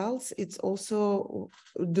results. It's also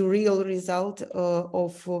the real result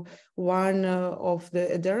of one of the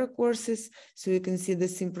Edera courses. So you can see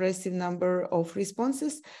this impressive number of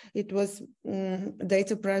responses. It was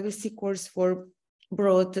data privacy course for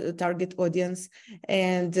broad target audience,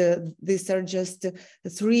 and these are just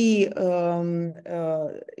 3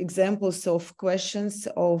 examples of questions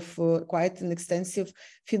of quite an extensive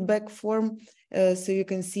feedback form. So you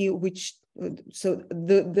can see which, so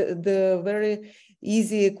the very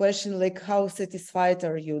easy question, like how satisfied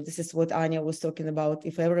are you? This is what Anya was talking about.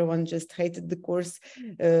 If everyone just hated the course,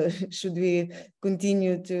 should we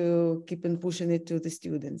continue to keep on pushing it to the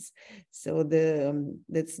students? So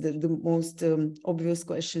that's the most obvious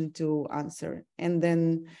question to answer. And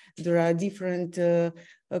then there are different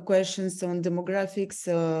questions on demographics,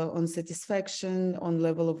 on satisfaction, on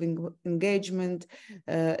level of engagement,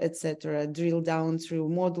 etc. Drill down through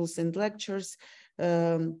modules and lectures.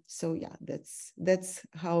 So yeah, that's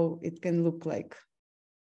how it can look like.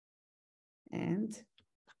 And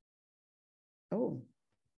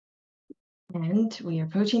and we are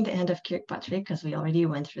approaching the end of Kirkpatrick, because we already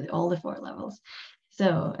went through all the 4 levels.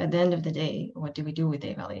 So at the end of the day, what do we do with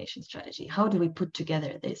the evaluation strategy? How do we put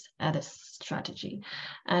together this as a strategy?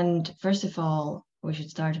 And first of all, we should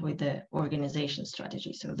start with the organization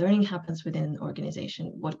strategy. So learning happens within an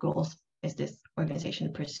organization. What goals is this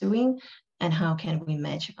organization pursuing? And how can we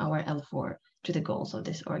match our L4 to the goals of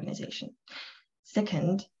this organization?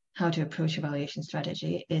 Second, how to approach evaluation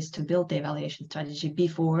strategy is to build the evaluation strategy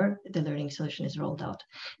before the learning solution is rolled out.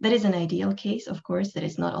 That is an ideal case, of course. That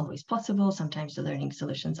is not always possible. Sometimes the learning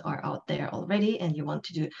solutions are out there already and you want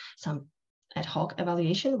to do some ad hoc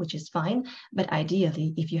evaluation, which is fine. But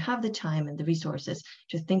ideally, if you have the time and the resources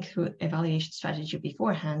to think through evaluation strategy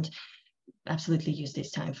beforehand, absolutely use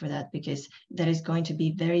this time for that, because that is going to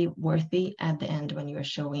be very worthy at the end when you are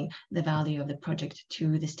showing the value of the project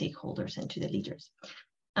to the stakeholders and to the leaders.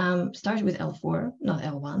 Start with L4, not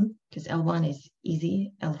L1, because L1 is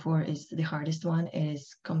easy. L4 is the hardest one. It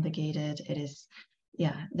is complicated. It is,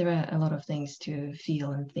 yeah, there are a lot of things to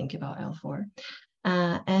feel and think about L4.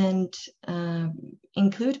 And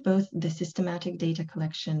include both the systematic data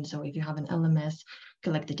collection. So if you have an LMS,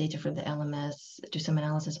 collect the data from the LMS, do some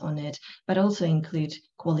analysis on it, but also include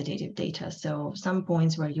qualitative data. So some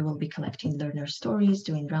points where you will be collecting learner stories,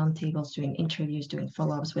 doing roundtables, doing interviews, doing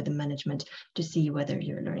follow-ups with the management to see whether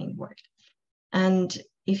your learning worked. And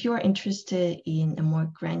if you are interested in a more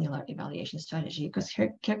granular evaluation strategy, because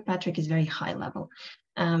Kirkpatrick is very high level,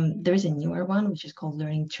 there is a newer one, which is called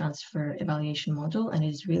Learning Transfer Evaluation Module, and it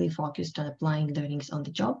is really focused on applying learnings on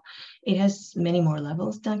the job. It has many more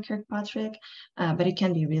levels than Kirkpatrick, but it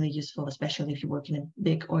can be really useful, especially if you work in a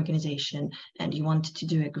big organization and you want to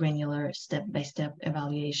do a granular step-by-step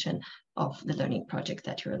evaluation of the learning project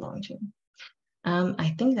that you're launching.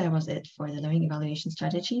 I think that was it for the learning evaluation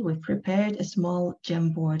strategy. We've prepared a small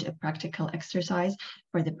Jamboard, a practical exercise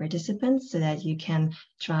for the participants so that you can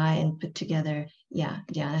try and put together. Yeah,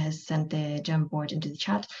 Diana has sent the Jamboard into the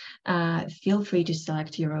chat. Feel free to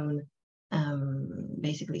select your own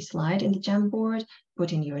basically slide in the Jamboard,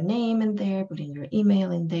 put in your name in there, put in your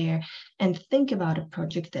email in there, and think about a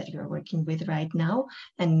project that you're working with right now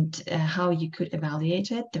and how you could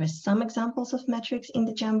evaluate it. There are some examples of metrics in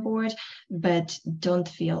the Jamboard, but don't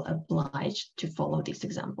feel obliged to follow these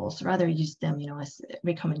examples. Rather use them, as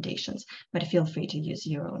recommendations, but feel free to use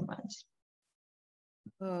your own ones.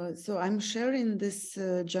 So I'm sharing this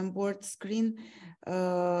Jamboard screen.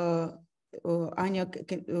 Anya,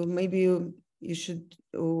 maybe you should,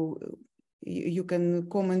 you can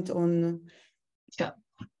comment on. Sure.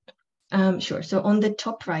 Sure. So on the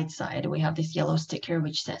top right side, we have this yellow sticker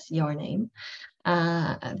which says your name.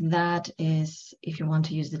 That is if you want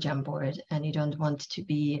to use the Jamboard and you don't want to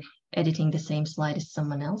be editing the same slide as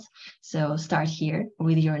someone else. So start here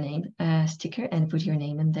with your name sticker and put your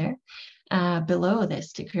name in there. Below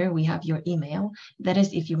this sticker, we have your email. That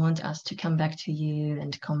is if you want us to come back to you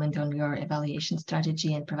and comment on your evaluation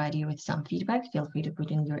strategy and provide you with some feedback, feel free to put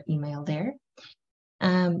in your email there.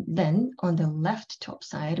 Then on the left top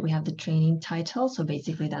side, we have the training title. So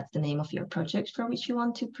basically that's the name of your project for which you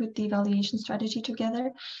want to put the evaluation strategy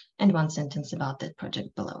together, and one sentence about that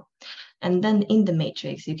project below. And then in the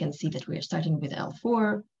matrix, you can see that we're starting with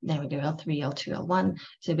L4, then we go L3, L2, L1.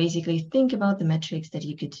 So basically think about the metrics that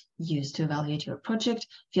you could use to evaluate your project.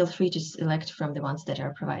 Feel free to select from the ones that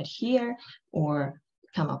are provided here or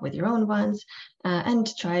come up with your own ones and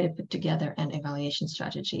try to put together an evaluation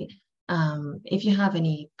strategy. If you have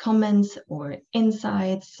any comments or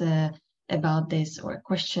insights about this or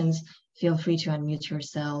questions, feel free to unmute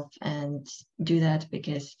yourself and do that,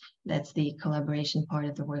 because that's the collaboration part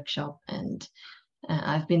of the workshop. And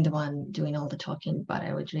I've been the one doing all the talking, but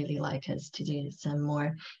I would really like us to do some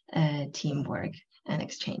more teamwork and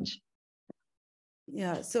exchange.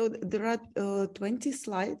 Yeah, so there are 20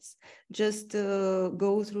 slides. Just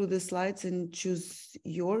go through the slides and choose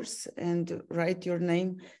yours and write your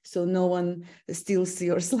name so no one steals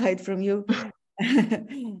your slide from you.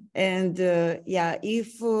 And yeah,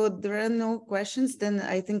 if there are no questions, then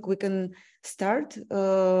I think we can start.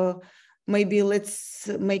 Maybe let's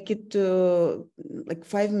make it like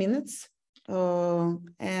 5 minutes.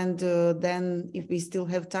 And then if we still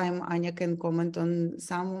have time, Anya can comment on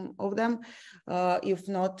some of them. If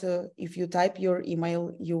not, if you type your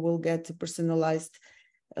email, you will get personalized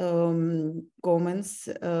comments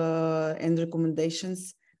and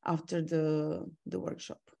recommendations after the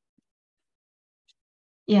workshop.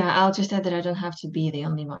 Yeah, I'll just add that I don't have to be the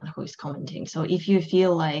only one who is commenting. So if you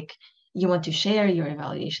feel like you want to share your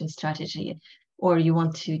evaluation strategy, or you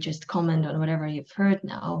want to just comment on whatever you've heard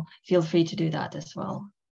now, feel free to do that as well.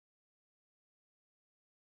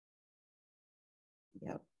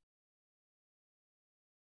 Yeah.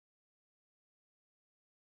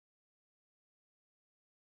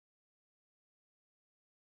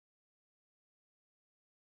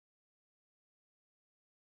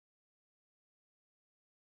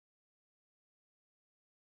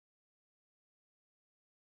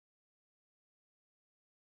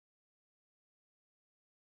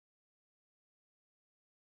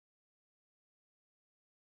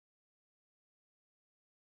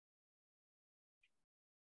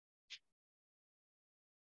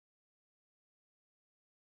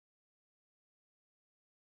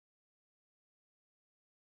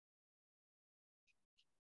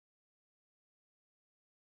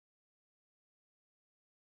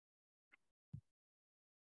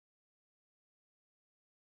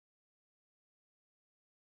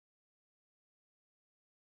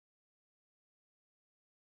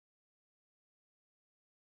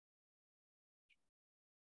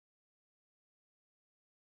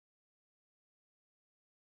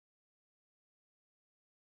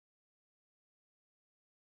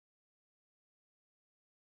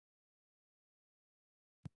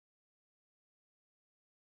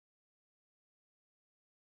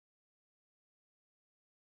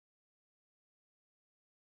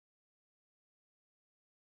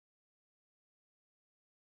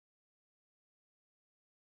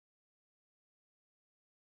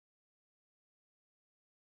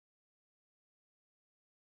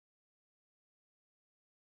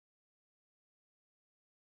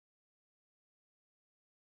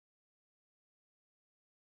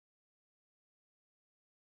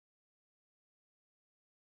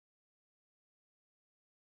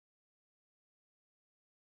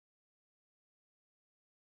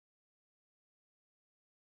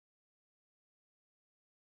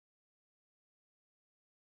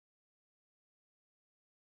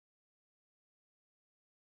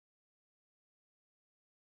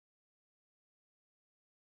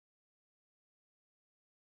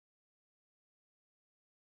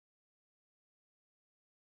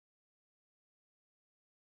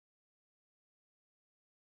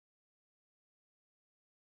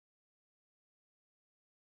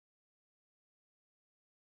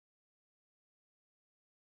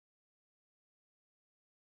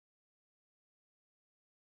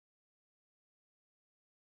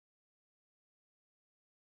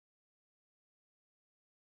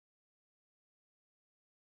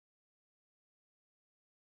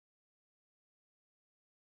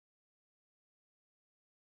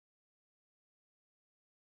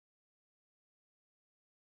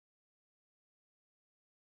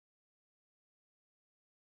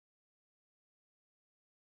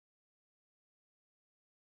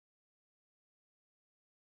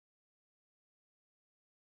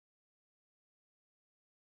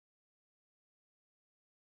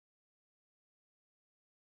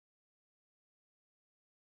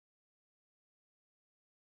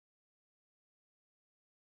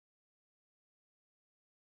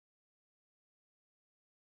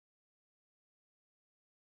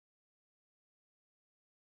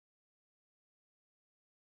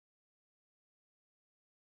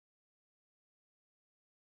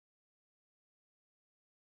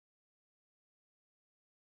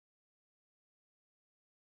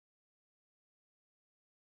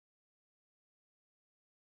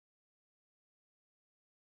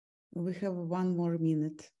 We have 1 more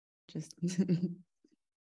minute, just.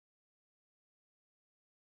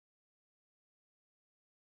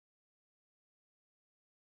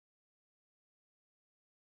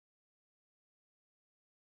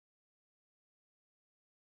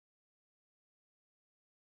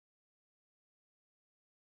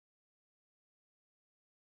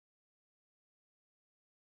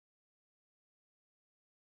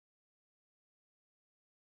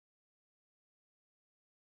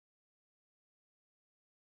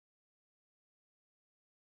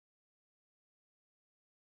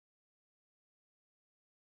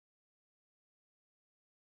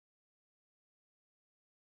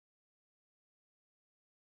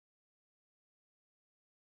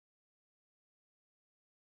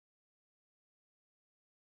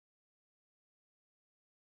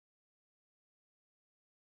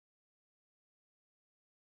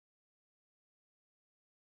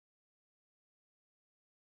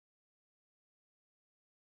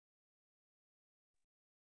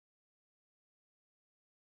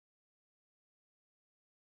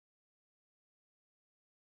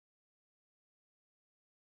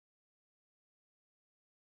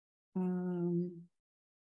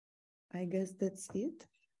 I guess that's it.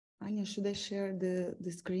 Anya, should I share the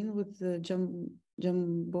screen with the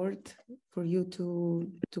Jamboard for you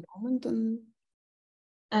to comment on?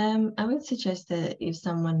 I would suggest that if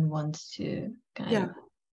someone wants to kind of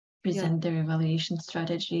present their evaluation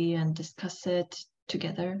strategy and discuss it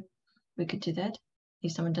together, we could do that.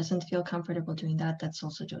 If someone doesn't feel comfortable doing that, that's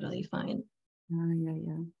also totally fine.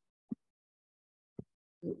 Yeah.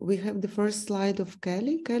 We have the first slide of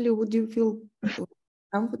Kelly. Kelly, would you feel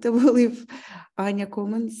comfortable if Anya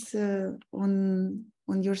comments on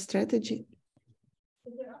your strategy?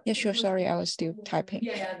 Yeah, sure. Sorry, I was still typing.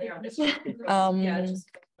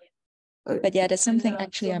 But yeah, that's something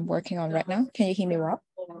actually I'm working on right now. Can you hear me well?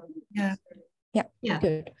 Yeah.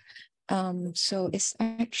 Good. So it's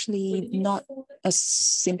actually not a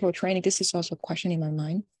simple training. This is also a question in my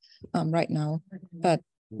mind right now, but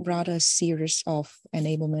rather a series of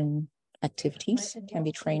enablement activities. Can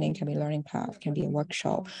be training, can be learning path, can be a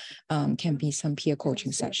workshop, can be some peer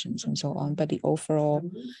coaching sessions and so on. But the overall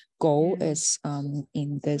goal is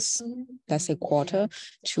in this, let's say, quarter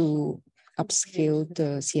to upskill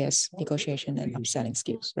the CS negotiation and upselling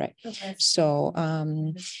skills, right? So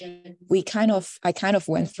I kind of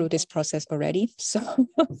went through this process already. So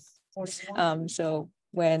so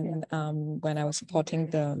when I was supporting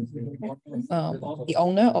the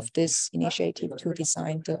owner of this initiative to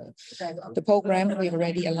design the program, we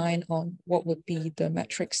already aligned on what would be the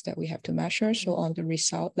metrics that we have to measure. So on the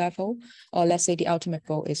result level, or let's say the ultimate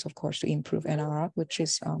goal is, of course, to improve NRR, which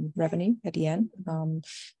is revenue at the end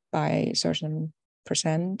by a certain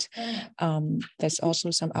 %. There's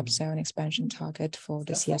also some upsell and expansion target for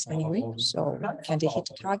the CS anyway. So can they hit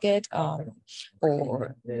the target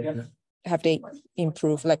or have they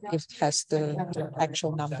improved, like if has the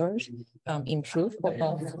actual numbers improved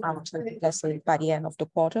after, let's say, by the end of the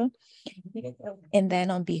quarter. And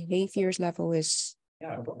then on behaviors level is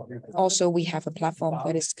also we have a platform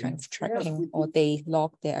that is kind of tracking, or they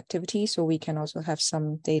log their activity, so we can also have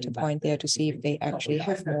some data point there to see if they actually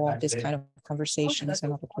have more of this kind of conversations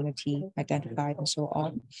and opportunity identified and so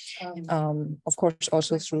on. Of course,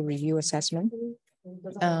 also through review assessment.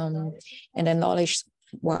 And then knowledge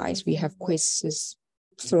wise, we have quizzes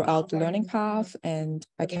throughout the learning path, and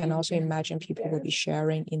I can also imagine people will be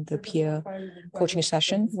sharing in the peer coaching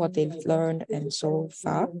session what they've learned and so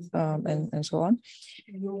far, and so on.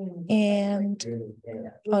 And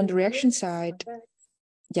on the reaction side,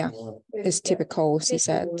 yeah, it's typical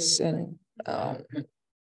CSATs. And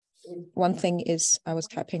one thing is I was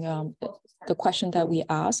typing the question that we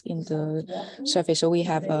ask in the survey. So we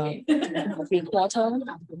have a pre-quarter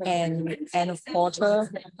and end of quarter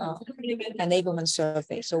enablement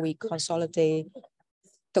survey. So we consolidate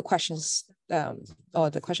the questions or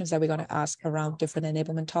the questions that we're going to ask around different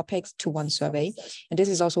enablement topics to one survey. And this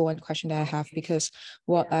is also one question that I have, because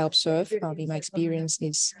what I observe in my experience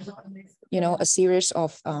is, a series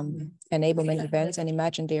of enablement events, and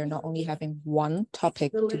imagine they are not only having one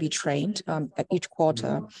topic to be trained at each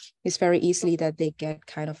quarter. It's very easily that they get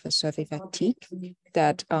kind of a survey fatigue,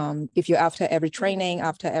 that if you're after every training,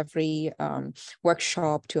 after every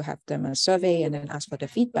workshop to have them a survey and then ask for the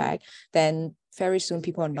feedback, then very soon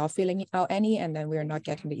people are not filling out any, and then we're not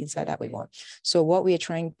getting the insight that we want. So what we are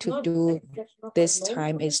trying to do this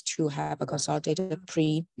time is to have a consolidated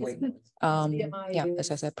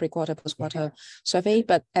as I said, pre-quarter, post-quarter survey.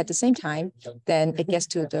 But at the same time, then it gets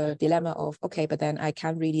to the dilemma of, okay, but then I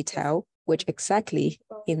can't really tell which exactly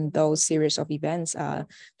in those series of events are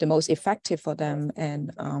the most effective for them. And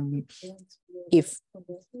if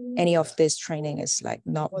any of this training is like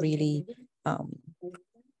not really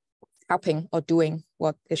helping or doing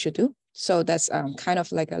what it should do. So that's kind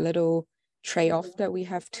of like a little trade-off that we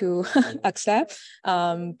have to accept.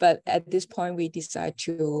 But at this point, we decide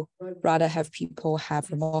to rather have people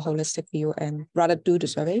have a more holistic view and rather do the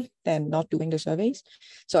survey than not doing the surveys.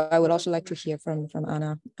 So I would also like to hear from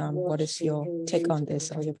Anna, what is your take on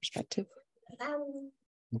this or your perspective?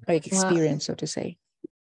 Or experience, so to say.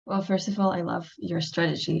 Well, first of all, I love your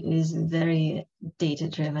strategy. It is very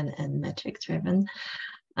data-driven and metric-driven.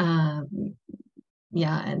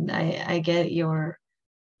 Yeah, and I get your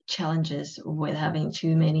challenges with having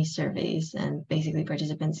too many surveys and basically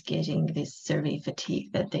participants getting this survey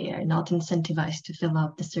fatigue that they are not incentivized to fill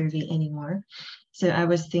out the survey anymore. So I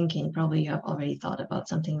was thinking probably you have already thought about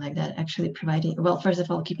something like that, actually providing, well, first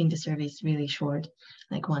of all, keeping the surveys really short,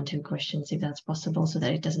 like 1-2 questions if that's possible, so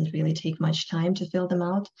that it doesn't really take much time to fill them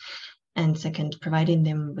out. And second, providing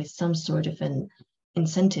them with some sort of an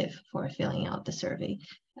incentive for filling out the survey.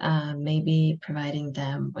 Maybe providing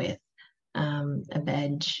them with a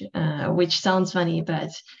badge, which sounds funny, but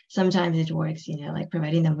sometimes it works, you know, like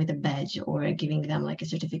providing them with a badge or giving them like a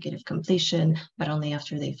certificate of completion, but only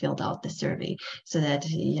after they filled out the survey, so that,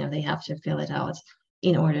 you know, they have to fill it out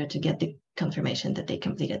in order to get the confirmation that they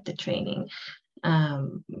completed the training.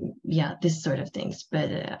 Yeah, this sort of things.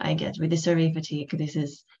 But I get with the survey fatigue, this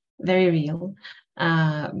is very real.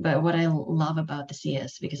 But what I love about the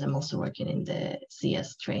CS, because I'm also working in the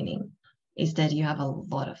CS training, is that you have a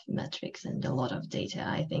lot of metrics and a lot of data.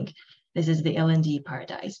 I think this is the L&D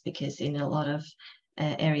paradise, because in a lot of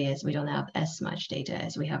areas we don't have as much data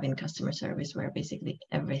as we have in customer service, where basically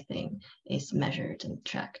everything is measured and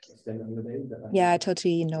tracked. Yeah, I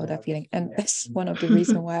totally know that feeling. And that's one of the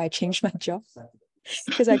reasons why I changed my job,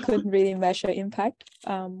 because I couldn't really measure impact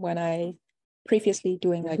when I previously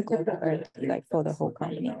doing like for the whole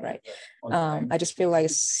company, right? I just feel like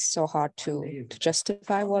it's so hard to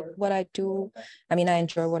justify what I do. I mean, I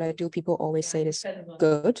enjoy what I do. People always say it's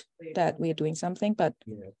good that we're doing something, but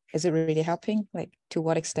is it really helping? Like, to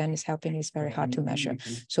what extent is helping is very hard to measure.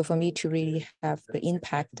 So for me to really have the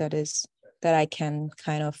impact that I can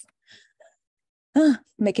kind of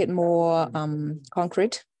make it more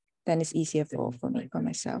concrete, then it's easier for me, for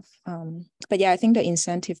myself. But yeah, I think the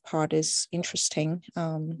incentive part is interesting.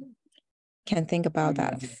 Can think about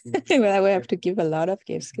that. Well, we have to give a lot of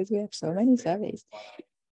gifts because we have so many surveys,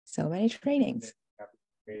 so many trainings.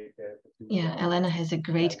 Yeah, Elena has a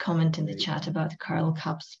great comment in the chat about Karl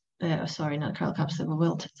Kapp's, sorry, not Karl Kapp's, but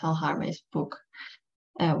Will Talharme's book,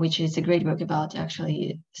 which is a great book about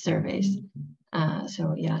actually surveys.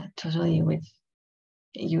 So yeah, totally with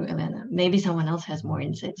you, Elena. Maybe someone else has more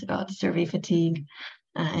insights about survey fatigue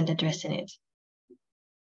and addressing it.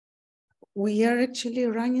 We are actually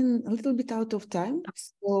running a little bit out of time.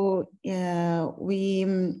 So we,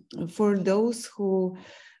 for those whom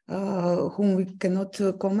we cannot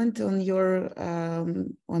comment on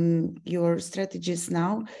your strategies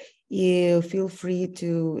now, feel free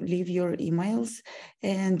to leave your emails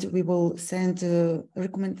and we will send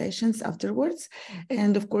recommendations afterwards.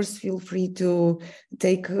 And of course, feel free to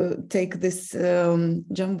take this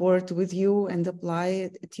Jamboard with you and apply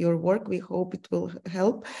it at your work. We hope it will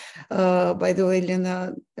help. By the way,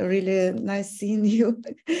 Lena, really nice seeing you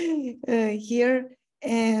here.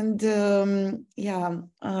 And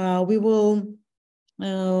we will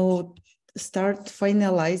start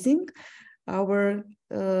finalizing our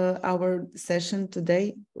session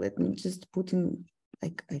today. Let me just put in,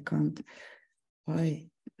 I can't, why?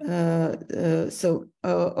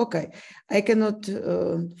 Okay, I cannot,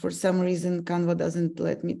 for some reason, Canva doesn't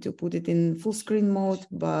let me to put it in full screen mode,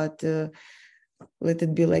 but let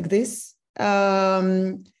it be like this.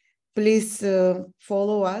 Please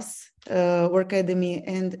follow us, Workademy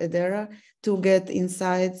and Edera, to get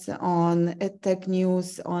insights on EdTech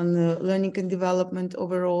news, on learning and development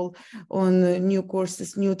overall, on new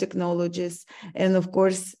courses, new technologies, and of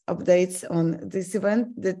course, updates on this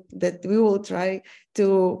event that we will try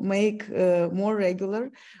to make more regular.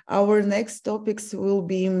 Our next topics will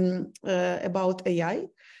be about AI.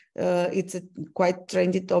 It's a quite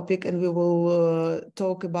trendy topic, and we will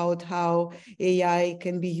talk about how AI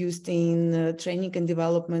can be used in training and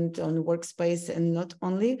development on workspace and not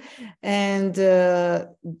only. And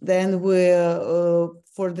then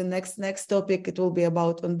for the next topic, it will be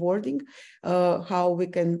about onboarding, how we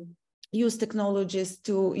can use technologies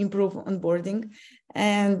to improve onboarding.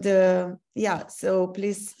 And so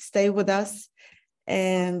please stay with us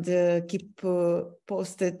and keep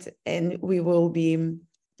posted, and we will be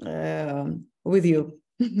with you.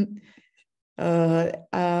 Diana,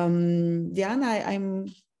 I'm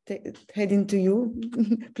heading to you.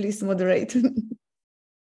 Please moderate.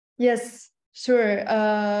 Yes, sure.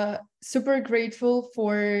 Super grateful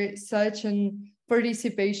for such an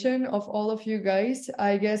participation of all of you guys.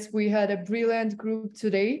 I guess we had a brilliant group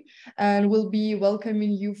today, and we'll be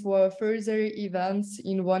welcoming you for further events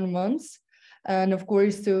in 1 month. And of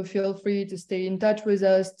course, to feel free to stay in touch with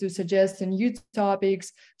us, to suggest new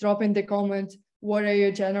topics, drop in the comment, what are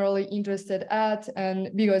you generally interested at? And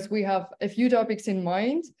because we have a few topics in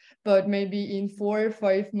mind, but maybe in 4 or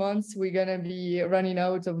 5 months, we're gonna be running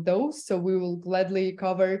out of those. So we will gladly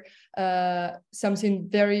cover something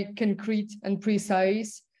very concrete and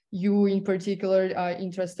precise you in particular are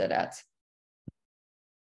interested at.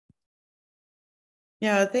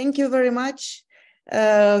 Yeah, thank you very much.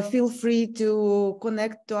 Feel free to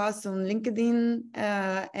connect to us on LinkedIn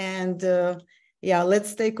and yeah, let's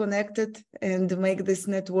stay connected and make this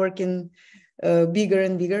networking bigger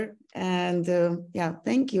and bigger. And yeah,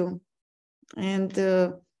 thank you. And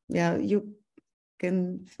yeah, you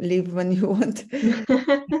can leave when you want.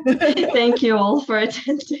 Thank you all for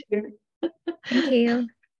attending. Thank you.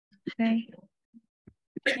 Bye.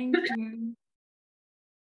 Thank you.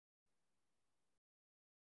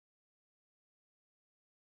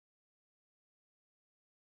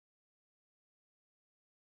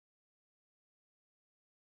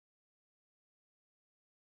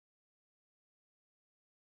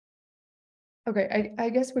 Okay, I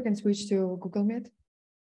guess we can switch to Google Meet.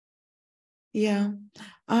 Yeah.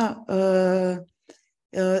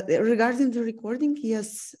 Regarding the recording,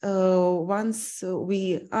 yes. Once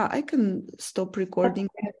I can stop recording.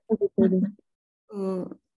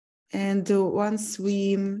 And once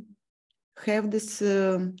we have this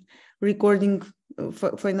recording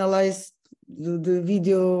finalized, the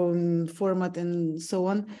video format and so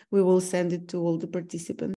on, we will send it to all the participants.